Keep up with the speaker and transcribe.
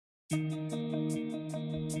Today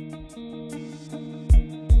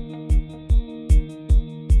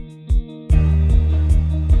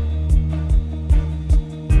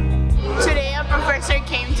a professor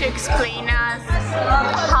came to explain us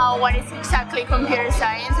what is exactly computer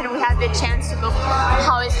science, and we had the chance to look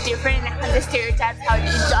how it's different and the stereotypes, how it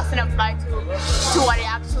doesn't apply to what it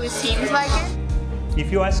actually seems like it. If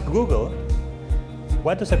you ask Google,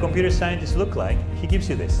 what does a computer scientist look like? He gives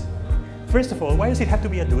you this. First of all, why does it have to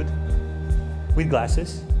be a dude with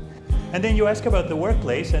glasses? And then you ask about the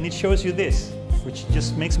workplace and it shows you this, which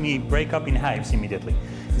just makes me break up in hives immediately.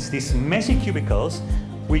 It's these messy cubicles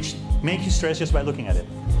which make you stress just by looking at it.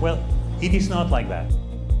 Well, it is not like that.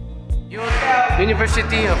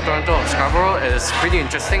 University of Toronto Scarborough is pretty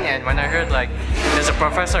interesting, and when I heard there's a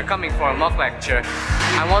professor coming for a mock lecture,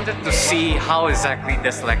 I wanted to see how exactly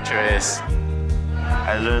this lecture is.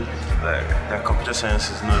 I learned that computer science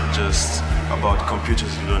is not just about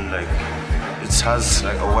computers alone. It has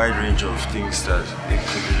a wide range of things that it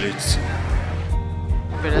could relate to.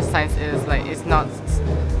 Computer science is it's not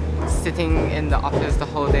sitting in the office the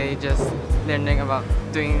whole day just learning about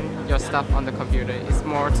doing your stuff on the computer. It's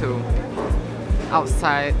more to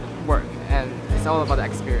outside work, and it's all about the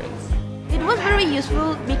experience. It was very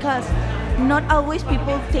useful because not always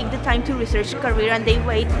people take the time to research career and they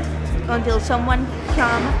wait until someone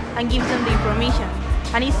comes and gives them the information.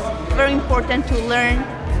 And it's very important to learn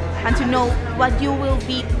and to know what you will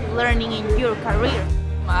be learning in your career.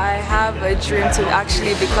 I have a dream to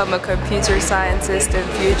actually become a computer scientist in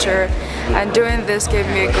future, and doing this gave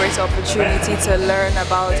me a great opportunity to learn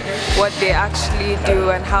about what they actually do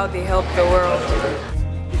and how they help the world.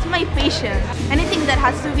 It's my passion. Anything that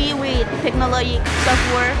has to be with technology,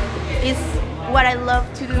 software is what I love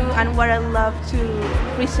to do and what I love to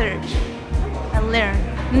research and learn.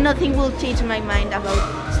 Nothing will change my mind about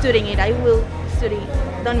studying it. I will study,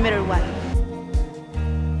 no matter what.